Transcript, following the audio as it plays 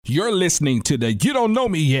You're listening to the You Don't Know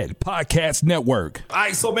Me Yet podcast network. All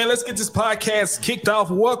right, so man, let's get this podcast kicked off.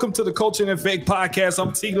 Welcome to the Culture and Effect podcast.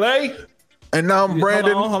 I'm T-Lay. And now I'm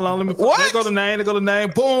Brandon. Hold on. Let me go to name.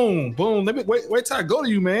 Boom. Let me wait till I go to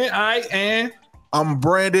you, man. All right, and I'm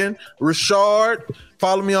Brandon Richard.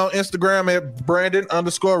 Follow me on Instagram at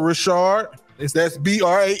Brandon_Richard. That's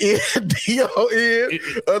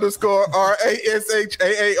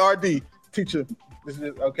BRANDON_RASHAARD. Teacher, this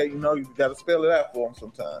is okay. You know, you got to spell it out for them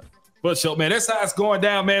sometimes. But sure, man, that's how it's going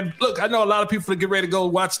down, man. Look, I know a lot of people get ready to go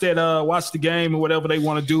watch the game or whatever they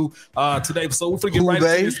want to do today. So we're gonna get right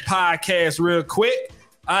into this podcast real quick.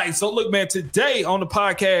 All right, so look, man, today on the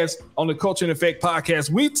podcast, on the Culture and Effect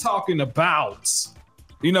podcast, we talking about,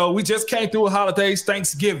 we just came through holidays,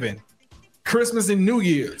 Thanksgiving, Christmas, and New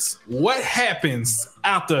Year's. What happens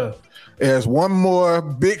after? There's one more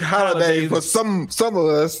big holiday for some of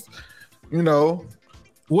us,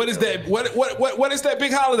 What is that? What is that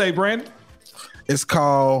big holiday, Brandon? It's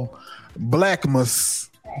called Blackmas.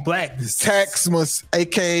 Taxmas,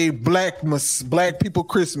 aka Blackmas, Black People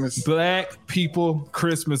Christmas. Black People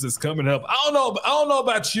Christmas is coming up. I don't know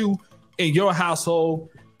about you in your household.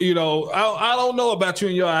 I don't know about you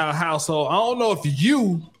in your household. I don't know if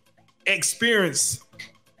you experience.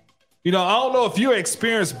 I don't know if you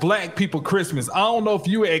experience Black People Christmas. I don't know if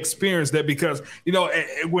you experience that because,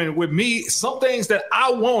 when with me, some things I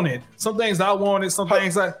wanted.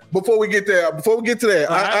 Before we get to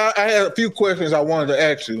that, I had a few questions I wanted to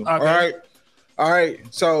ask you. Okay. All right.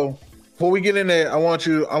 So before we get in there, I want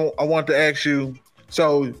to ask you.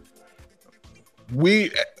 So during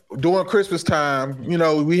Christmas time,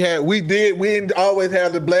 we didn't always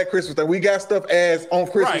have the Black Christmas thing. We got stuff as on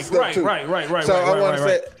Christmas stuff too. Right. So I want to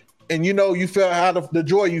say. And you felt out of the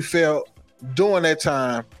joy you felt during that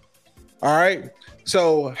time. All right.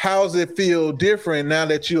 So how does it feel different now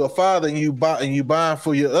that you're a father and you buying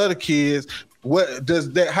for your other kids? How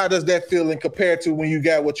does that feel in compared to when you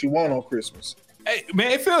got what you want on Christmas? Hey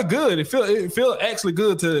man, it felt good. It felt actually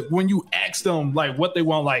good to when you ask them like what they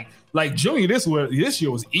want. Like Junior, this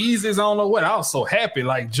year was easy as I don't know what. I was so happy.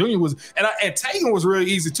 Like Junior was, and Tegan was really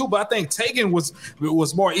easy too. But I think Tegan was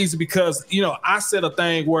more easy because I said a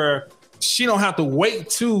thing where she don't have to wait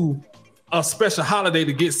to a special holiday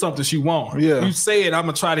to get something she wants. Yeah, you say it. I'm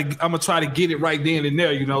gonna try to get it right then and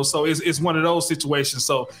there. So it's one of those situations.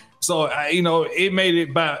 So it made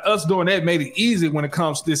it by us doing that made it easy when it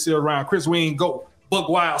comes to this year around Christmas. We ain't go buck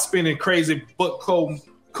wild spending crazy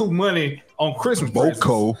cool money on Christmas.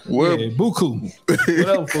 Buku. Yeah, buku.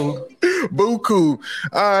 Whatever, fool. Buku.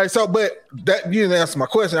 All right. So, but that you didn't answer my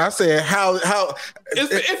question. I said how it felt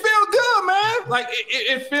good, man. Like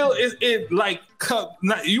it like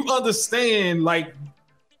you understand like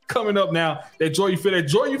coming up now that joy you feel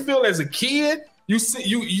as a kid. You see,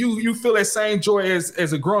 you feel that same joy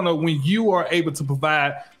as a grown up when you are able to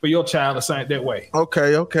provide for your child the same that way.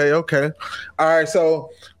 Okay. All right.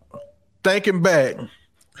 So thinking back.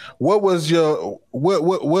 What was your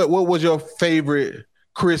favorite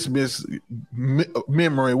Christmas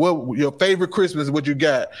memory? What your favorite Christmas? What you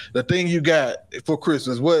got? The thing you got for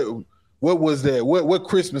Christmas? What was that? What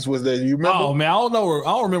Christmas was that? You remember? Oh man, I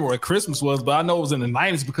don't remember what Christmas was, but I know it was in the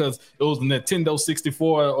 90s because it was the Nintendo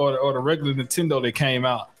 64 or the regular Nintendo that came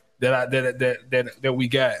out that we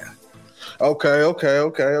got.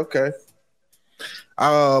 Okay.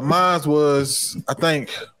 Mine was, I think.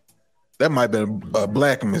 That might have been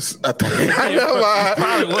Blackmas. I think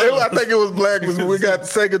it was Blackmas when we got the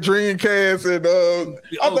Sega Dreamcast and it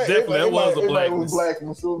was Blackmas.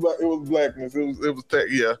 It was Blackmas. It was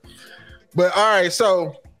yeah. But all right,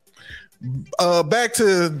 so back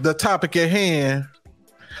to the topic at hand,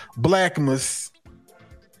 Blackmas.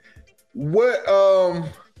 What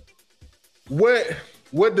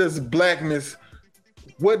does Blackmas?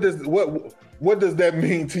 What does that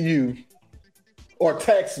mean to you? Or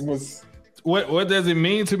Taxmas? What does it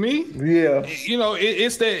mean to me? Yeah,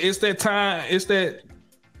 it's that time. It's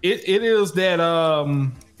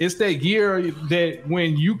that year that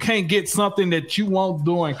when you can't get something that you want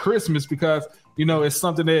during Christmas because it's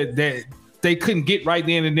something that they couldn't get right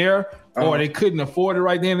then and there, or they couldn't afford it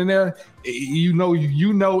right then and there.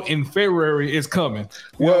 In February it's coming.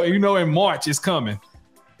 Well, in March it's coming.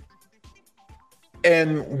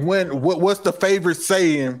 And what's the favorite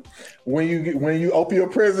saying when you open your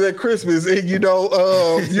present at Christmas and you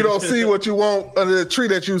don't see what you want under the tree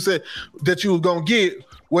that you said that you was gonna get?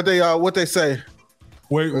 What they say?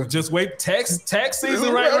 Just wait. Tax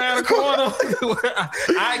season right around the corner.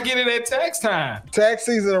 I get it at tax time. Tax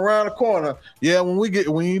season around the corner. Yeah,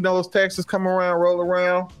 when those taxes come around, roll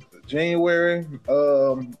around January,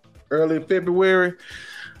 early February.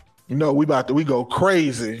 we go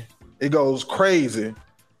crazy. It goes crazy.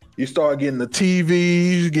 You start getting the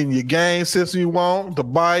TVs, getting your game system you want, the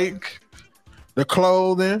bike, the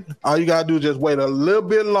clothing. All you gotta do is just wait a little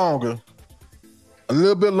bit longer,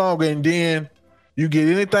 and then you get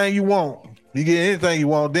anything you want.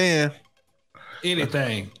 Then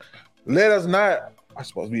anything. Let them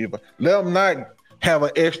not have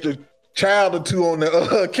an extra child or two on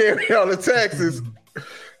the carry on the taxes.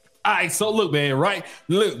 All right, so look, man, right?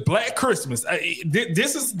 Look, Black Christmas.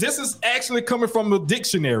 This is actually coming from the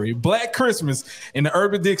dictionary. Black Christmas in the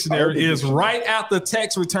Urban Dictionary is right after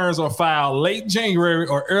tax returns are filed late January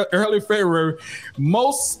or early February.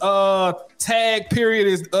 Most tag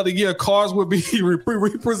period of the year, cars will be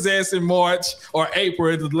repossessed in March or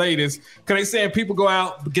April at the latest. Because they saying people go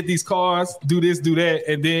out, get these cars, do this, do that,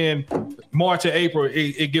 and then March or April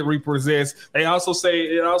it get repossessed. It also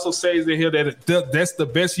says in here that that's the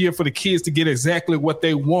best year for the kids to get exactly what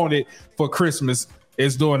they wanted for Christmas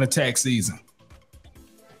is during the tax season.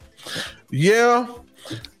 Yeah.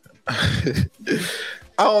 I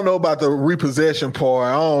don't know about the repossession part.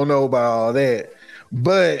 I don't know about all that.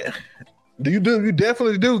 But you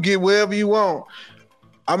definitely do get whatever you want.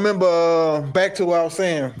 I remember back to what I was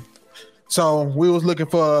saying. So we was looking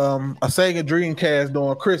for a Sega Dreamcast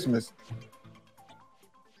during Christmas.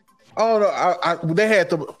 I don't know. I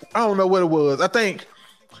don't know what it was. I think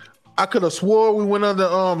I could have swore we went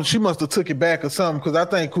under. She must have took it back or something, because I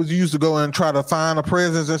think you used to go and try to find the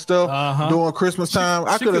presents and stuff during Christmas time.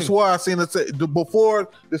 I could have swore I seen it before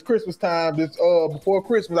this Christmas time. Before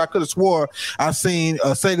Christmas, I could have swore I seen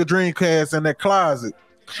a Sega Dreamcast in that closet.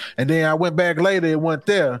 And then I went back later, it went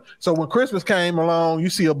there. So when Christmas came along, you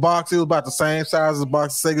see a box. It was about the same size as a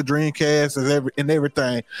box of Sega Dreamcast and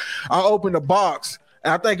everything. I opened the box.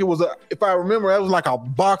 And I think it was if I remember, it was like a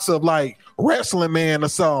box of like Wrestling Man or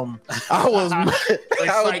something. I was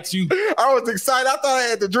excited. I thought I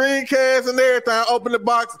had the Dreamcast and everything. I opened the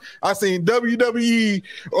box. I seen WWE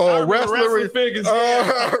wrestling figures.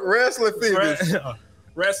 Wrestling figures.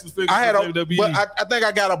 Wrestling figures. I had WWE. But I think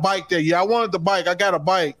I got a bike there. Yeah, I wanted the bike. I got a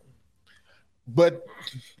bike. But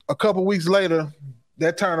a couple weeks later,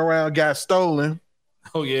 that turnaround got stolen.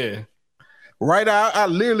 Oh yeah. Right out, I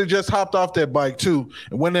literally just hopped off that bike too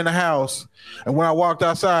and went in the house. And when I walked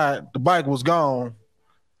outside, the bike was gone.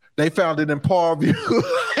 They found it in Parkview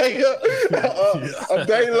a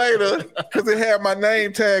day later, because it had my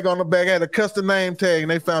name tag on the back. I had a custom name tag,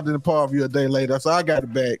 and they found it in Parkview a day later. So I got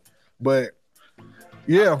it back. But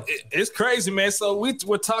yeah, it's crazy, man. So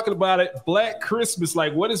we're talking about it. Black Christmas.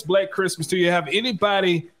 Like, what is Black Christmas to you? Have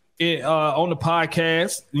anybody on the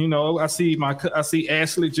podcast? You know, I see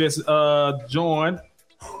Ashley just joined.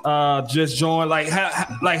 Like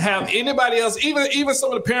have anybody else, even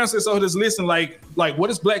some of the parents that's listening, like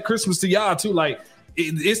what is Black Christmas to y'all too? Like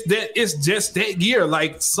it's just that year.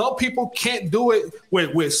 Like some people can't do it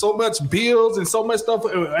with so much bills and so much stuff,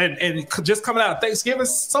 and just coming out of Thanksgiving,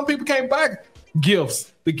 some people can't buy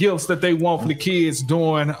the gifts that they want for the kids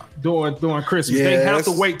during Christmas. Yes. They have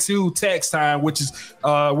to wait till tax time, which is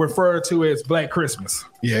referred to as Black Christmas.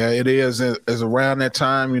 Yeah, it is. It's around that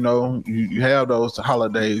time, you know, you have those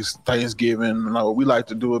holidays, Thanksgiving. You know, we like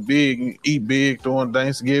to do it big, eat big during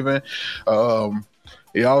Thanksgiving.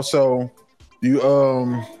 It also,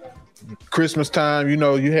 Christmas time, you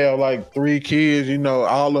know, you have like 3 kids, you know,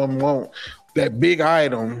 all of them want that big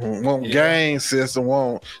item, want game system,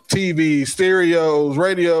 want TV, stereos,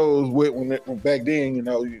 radios. Back then, you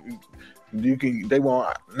know, they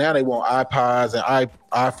want iPods and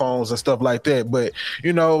iPhones and stuff like that. But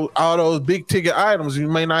you know, all those big ticket items, you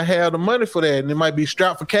may not have the money for that, and it might be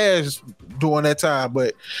strapped for cash during that time.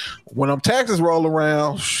 But when them taxes roll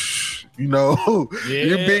around, you know,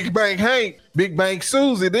 you Big Bank Hank, Big Bank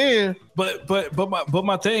Susie then. But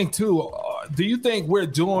my thing too, do you think we're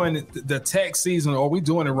doing the tax season, or are we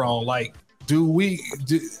doing it wrong? Like,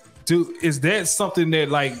 is that something that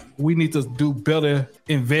like we need to do better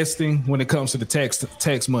investing when it comes to the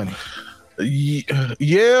tax money?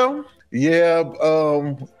 Yeah.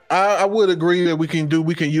 I would agree that we can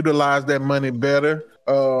utilize that money better.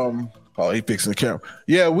 He fixing the camera.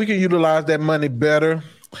 Yeah, we can utilize that money better.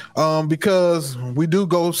 Because we do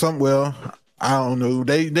go somewhere. I don't know.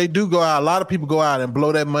 They do go out. A lot of people go out and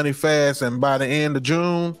blow that money fast, and by the end of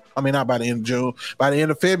June, not by the end of June, by the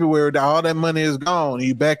end of February, all that money is gone.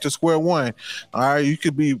 You back to square one. All right, you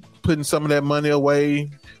could be putting some of that money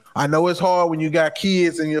away. I know it's hard when you got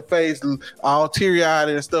kids in your face, all teary-eyed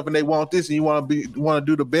and stuff, and they want this, and you want to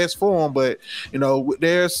do the best for them. But you know,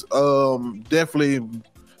 there's definitely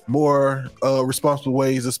more responsible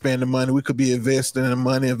ways of spending money. We could be investing in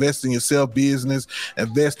money, investing in yourself business,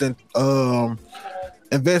 investing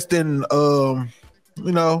invest in,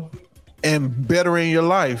 and bettering your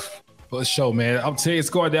life. For sure, man. I'm telling you, it's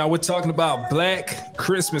going down. We're talking about Black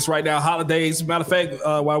Christmas right now, holidays. Matter of fact,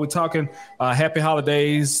 while we're talking, happy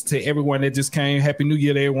holidays to everyone that just came. Happy New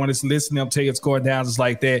Year to everyone that's listening. I'm telling you, it's going down just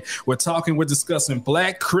like that. We're discussing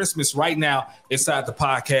Black Christmas right now inside the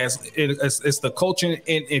podcast. It's the Culture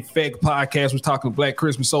in Effect podcast. We're talking Black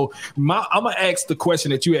Christmas. So I'm going to ask the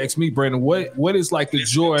question that you asked me, Brandon. What is like the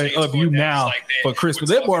joy of you now for Christmas?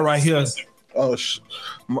 That boy right here. Oh,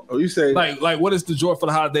 you say like what is the joy for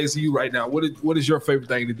the holidays to you right now? What is your favorite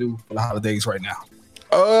thing to do for the holidays right now?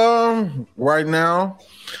 Right now,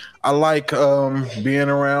 I like being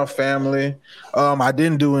around family. I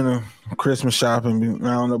didn't do any Christmas shopping.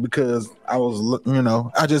 I don't know, because I was,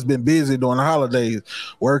 I just been busy during the holidays,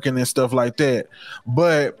 working and stuff like that.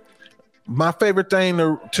 But my favorite thing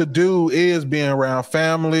to do is being around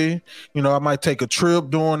family. I might take a trip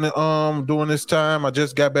during this time. I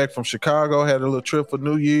just got back from Chicago, had a little trip for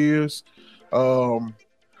New Year's. But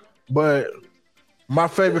my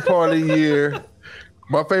favorite part of the year,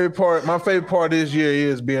 my favorite part this year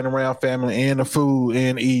is being around family and the food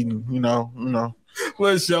and eating.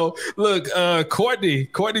 Let's show. Look, Courtney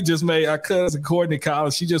just made our cousin Courtney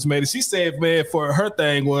Collins. She just made it. She said, man, for her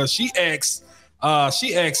thing was she asked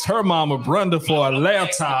her mama Brenda for a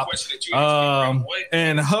laptop,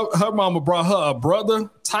 and her mama brought her a brother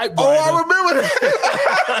typewriter. Oh, I remember that.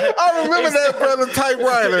 I remember that brother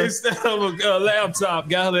typewriter instead of a laptop.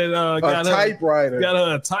 Got her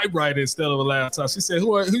a typewriter instead of a laptop. She said,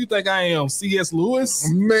 "Who you think I am? C.S. Lewis?"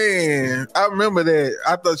 Man, I remember that.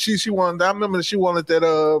 I thought she wanted. I remember she wanted that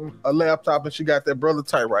a laptop, and she got that brother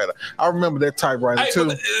typewriter. I remember that typewriter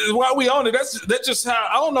too. While we on it, that's just how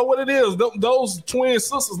I don't know what it is. Those twin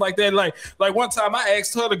sisters like that. Like one time I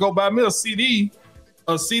asked her to go buy me a CD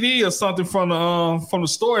or something from the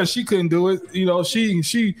store, and she couldn't do it.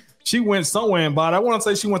 She went somewhere and bought it. I want to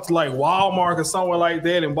say she went to like Walmart or somewhere like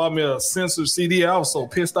that and bought me a censored CD. I was so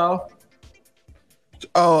pissed off.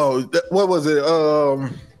 Oh, what was it?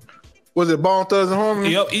 Was it Bone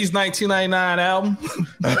Thugs-n-Harmony? Yep, East 1999 album.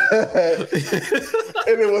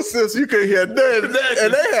 And it was since you couldn't hear nothing.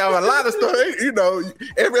 And they have a lot of stuff.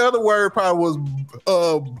 Every other word probably was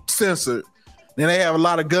censored. Then they have a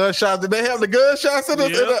lot of gunshots. Did they have the gunshots in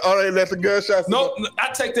it? Yep. Or they let the gunshots? No,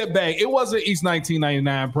 I take that back. It wasn't East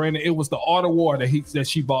 1999, Brandon. It was the Art of War that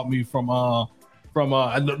she bought me from.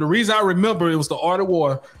 The reason I remember it was the Art of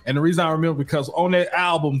War, and the reason I remember because on that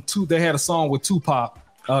album too, they had a song with Tupac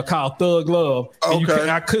called Thug Love. Okay.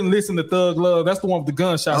 I couldn't listen to Thug Love. That's the one with the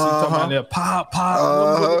gunshots. Talking about there, pop,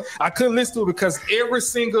 pop. I couldn't listen to it because every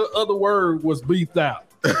single other word was beeped out.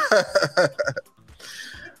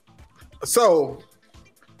 So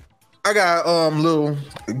I got a little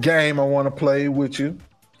game I want to play with you.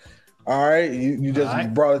 All right, you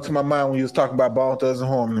just brought it to my mind when you was talking about Bone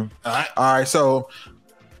Thugs-n-Harmony. All right, so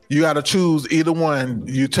you got to choose either one.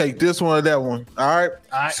 You take this one or that one. All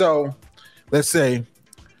right. So let's say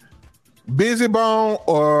Busy Bone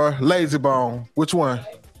or Lazy Bone. Which one?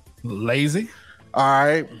 Lazy. All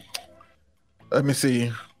right. Let me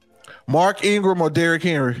see. Mark Ingram or Derrick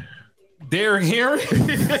Henry? Derrick Henry.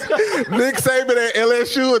 Nick Saban at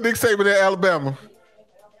LSU or Nick Saban at Alabama?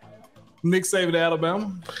 Nick Saban at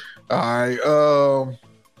Alabama. All right.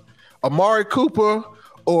 Amari Cooper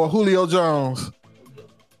or Julio Jones?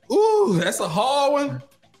 Ooh, that's a hard one.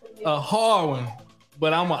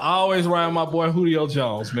 But I'm going to always ride my boy Julio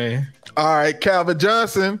Jones, man. All right, Calvin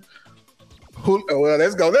Johnson. Well,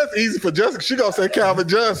 let's go. That's easy for Justin. She going to say Calvin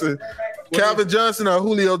Johnson. Calvin Johnson or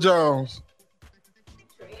Julio Jones?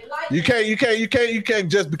 You can't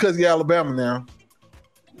just because you're Alabama now.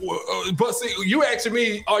 But see, you asking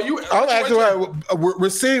me, I'm asking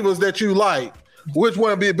receivers that you like. Which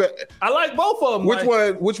one be better? I like both of them.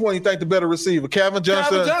 Which one you think the better receiver? Calvin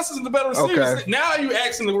Johnson. Calvin Johnson's the better receiver. Okay. Now you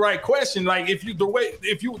asking the right question. Like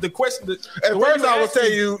the question. At first I would tell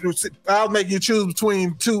you, I'll make you choose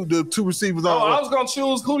between the two receivers. I was gonna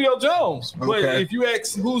choose Julio Jones. Okay. But if you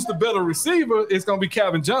ask who's the better receiver, it's gonna be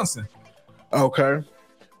Calvin Johnson. Okay.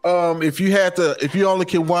 If you only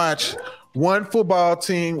can watch one football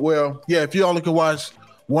team, if you only can watch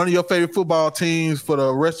one of your favorite football teams for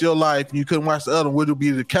the rest of your life, and you couldn't watch the other, would it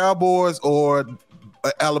be the Cowboys or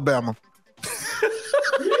Alabama?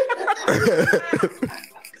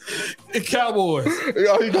 Cowboys.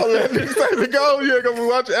 You gonna let Nick Saban go? You ain't gonna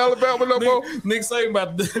watch Alabama no more? Nick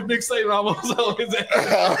Saban almost on his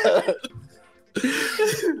ass.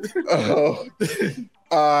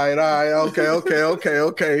 All right.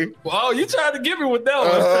 Okay. Well, you tried to give me with that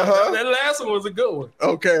one. That last one was a good one.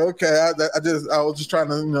 Okay. I was just trying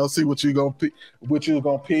to see what you gonna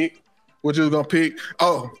pick. What you was gonna pick?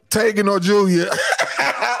 Oh, Tegan or Julia?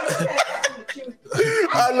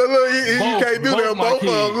 Look, you can't do that. Both of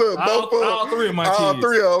them. Look, both of them. All three of my kids. All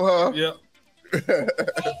three of them, huh? Yep.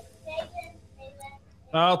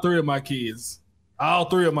 All three of my kids. All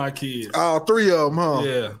three of my kids. All three of them, huh?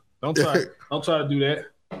 Yeah. Don't try to do that.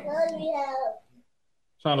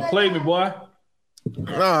 Trying to play me, boy.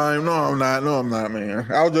 No, I'm not, man.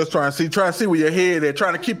 I was just trying to see where your head at,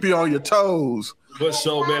 trying to keep you on your toes. Good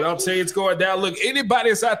show, man. I'll tell you, it's going down. Look, anybody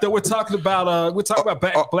that's out there, we're talking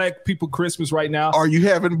about Black People Christmas right now. Are you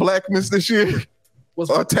having Blackmas this year? Or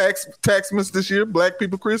Taxmas this year? Black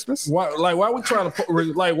People Christmas? Why are we trying to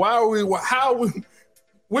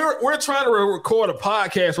we're trying to record a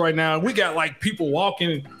podcast right now, and we got like people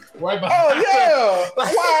walking right behind. Oh yeah!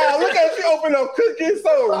 Wow! Look at you open up cookies,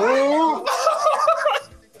 so rude.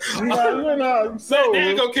 So look,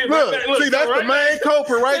 see, that's the main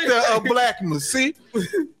culprit right there of Blackmas. See,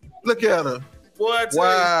 look at her. What?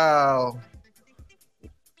 Wow!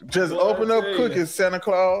 Just open up cookies, Santa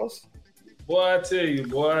Claus. Boy, I tell you.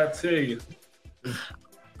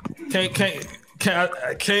 Can't.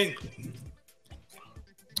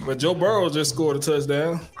 But Joe Burrow just scored a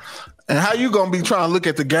touchdown. And how you gonna be trying to look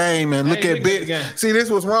at the game and look at bet? See, this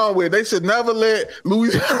was wrong with. They should never let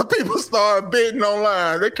Louisiana people start betting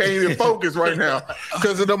online. They can't even focus right now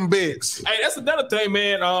because of them bets. Hey, that's another thing,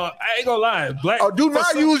 man. I ain't gonna lie. Do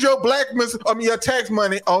not use your your tax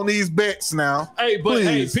money on these bets now. Hey, but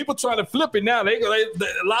please. People trying to flip it now. A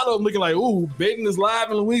lot of them looking like, ooh, betting is live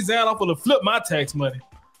in Louisiana. I'm gonna flip my tax money.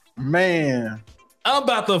 Man, I'm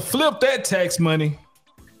about to flip that tax money.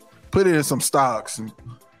 Put it in some stocks.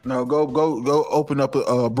 No, go open up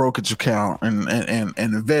a brokerage account and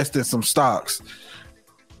invest in some stocks.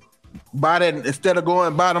 Buy that instead of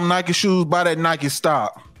going buy them Nike shoes, buy that Nike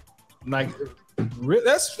stock. Nike.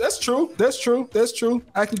 That's true. That's true.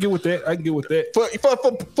 I can get with that.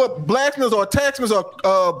 For Blackmas or Taxmas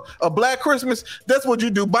or a Black Christmas, that's what you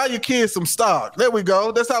do. Buy your kids some stock. There we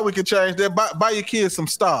go. That's how we can change that. Buy your kids some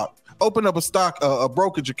stock. Open up a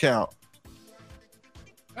brokerage account.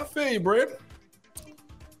 I feel you, Brad.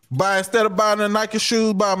 Instead of buying the Nike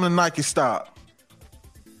shoes, buy them the Nike stock.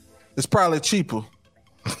 It's probably cheaper.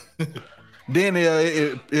 Then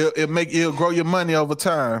it'll grow your money over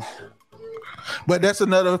time. But that's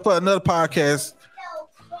another podcast.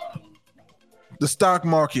 The stock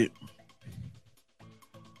market.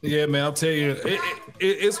 Yeah, man, I'll tell you,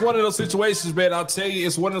 it's one of those situations, man. I'll tell you,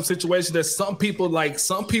 it's one of those situations that some people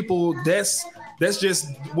that's just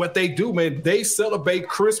what they do, man. They celebrate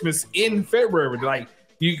Christmas in February, like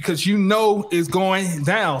because it's going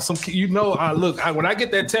down. When I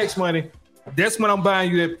get that tax money, that's when I'm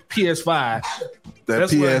buying you that PS5. That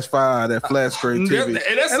flat screen TV. And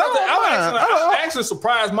that's something I'm actually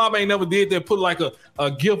surprised Mom ain't never did that. Put like a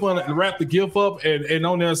gift on it and wrap the gift up and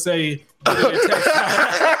on there say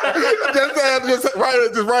just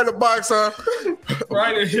write a box, huh?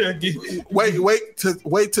 Right in here. Wait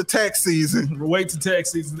to tax season. Wait to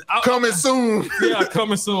tax season. Coming soon. Yeah,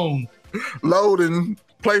 coming soon. Loading.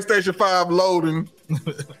 PlayStation 5 loading.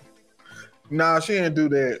 Nah, she didn't do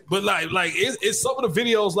that. But like it's some of the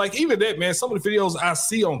videos, like even that, man, some of the videos I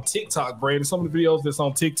see on TikTok, Brandon, some of the videos that's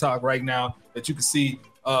on TikTok right now that you can see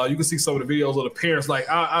some of the videos of the parents. Like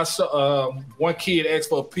I one kid asked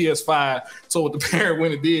for a PS5, so what the parent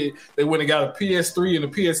went and did, they went and got a PS3 and a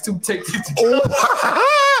PS2 taped it together.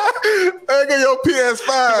 I got your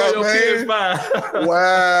PS5, man. PS5.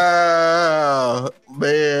 Wow,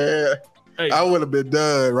 man. Hey, I would have been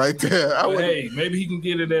done right there. Hey, maybe he can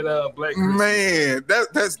get it at Black Christmas. Man,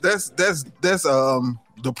 that's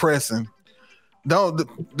depressing. Don't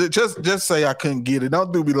just say I couldn't get it.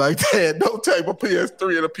 Don't do me like that. Don't tape a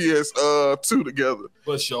PS3 and a PS2 together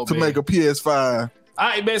to make a PS5. All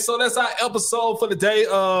right, man. So that's our episode for the day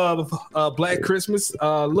of Black Christmas.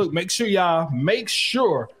 Look, make sure y'all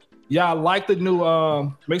like the new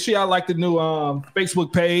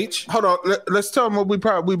Facebook page. Hold on, let's tell them what we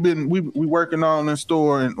working on in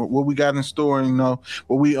store and what we got in store, and what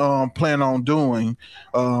we plan on doing,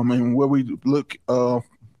 and where we look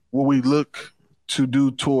to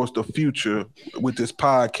do towards the future with this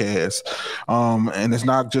podcast. And it's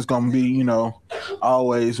not just gonna be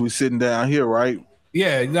always we sitting down here, right?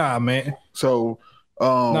 Yeah, nah, man. So.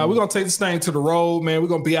 We're going to take this thing to the road, man. We're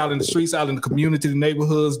going to be out in the streets, out in the community, the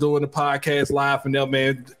neighborhoods, doing the podcast live and them,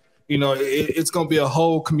 man. It's going to be a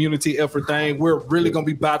whole community effort thing. We're really going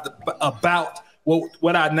to be about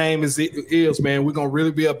what our name is, man. We're going to really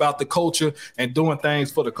be about the culture and doing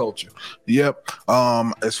things for the culture. Yep.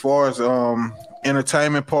 As far as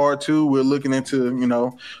entertainment part too, we're looking into,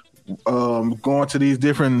 going to these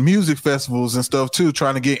different music festivals and stuff too,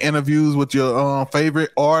 trying to get interviews with your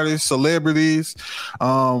favorite artists, celebrities,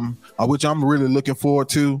 which I'm really looking forward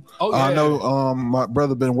to. Oh, yeah. I know my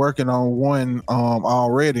brother been working on one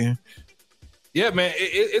already. Yeah, man,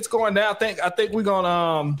 it's going down. I think we're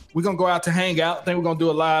gonna go out to Hangout. I think we're gonna do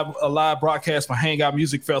a live broadcast for Hangout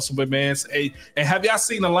Music Festival, man. And have y'all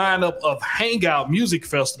seen the lineup of Hangout Music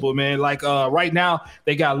Festival, man? Like right now,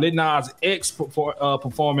 they got Lil Nas X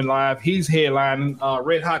performing live. He's headlining.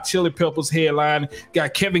 Red Hot Chili Peppers headlining.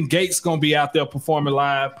 Got Kevin Gates gonna be out there performing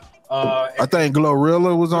live. I think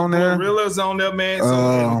Glorilla was on there. Glorilla's on there,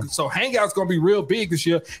 man. So Hangout's gonna be real big this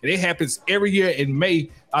year, and it happens every year in May.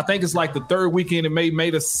 I think it's like the third weekend in May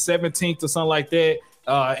the 17th or something like that.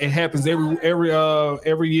 It happens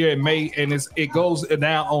every year in May, and it goes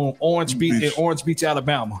down on Orange Beach,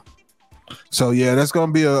 Alabama. So yeah, that's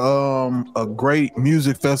gonna be a great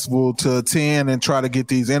music festival to attend and try to get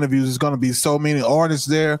these interviews. There's gonna be so many artists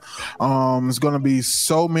there. There's gonna be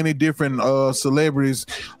so many different celebrities.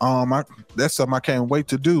 That's something I can't wait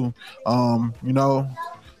to do.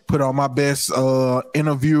 Put on my best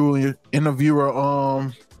interviewer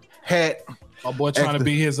hat. My boy trying to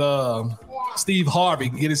be his Steve Harvey.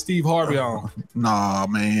 Get his Steve Harvey on. Nah,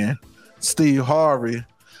 man, Steve Harvey.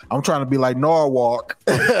 I'm trying to be like Norwalk.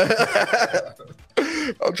 I'm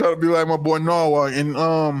trying to be like my boy Norwalk. And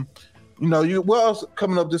what else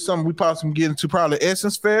coming up this summer? We possibly get into probably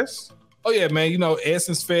Essence Fest. Oh yeah, man.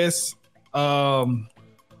 Essence Fest.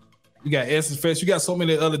 We got Essence Fest. You got so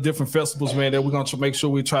many other different festivals, man, that we're going to make sure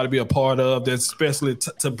we try to be a part of, that especially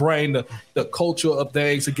to bring the culture of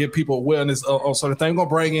things, to give people awareness on certain things. We're going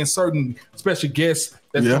to bring in certain special guests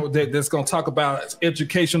that's going to talk about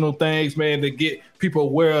educational things, man, to get people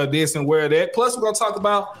aware of this and aware of that. Plus, we're going to talk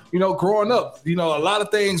about, growing up. A lot of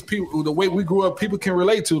things, people, the way we grew up, people can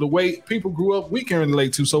relate to. The way people grew up, we can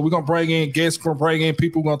relate to. So we're going to bring in guests, we're going to bring in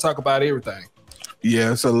people, we're going to talk about everything.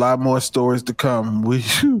 Yeah, it's a lot more stories to come. We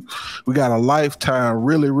got a lifetime,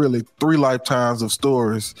 really 3 lifetimes of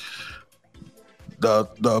stories.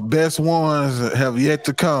 The best ones have yet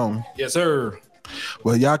to come. Yes, sir.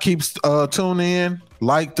 Well, y'all keep tuning in.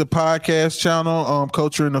 Like the podcast channel,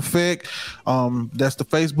 Culture in Effect. That's the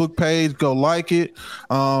Facebook page. Go like it.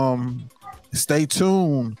 Stay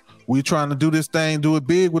tuned. We're trying to do this thing, do it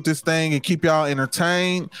big with this thing, and keep y'all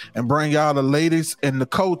entertained and bring y'all the latest in the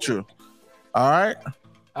culture. All right,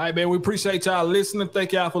 man. We appreciate y'all listening.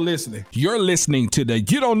 Thank y'all for listening. You're listening to the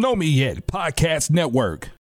You Don't Know Me Yet podcast network.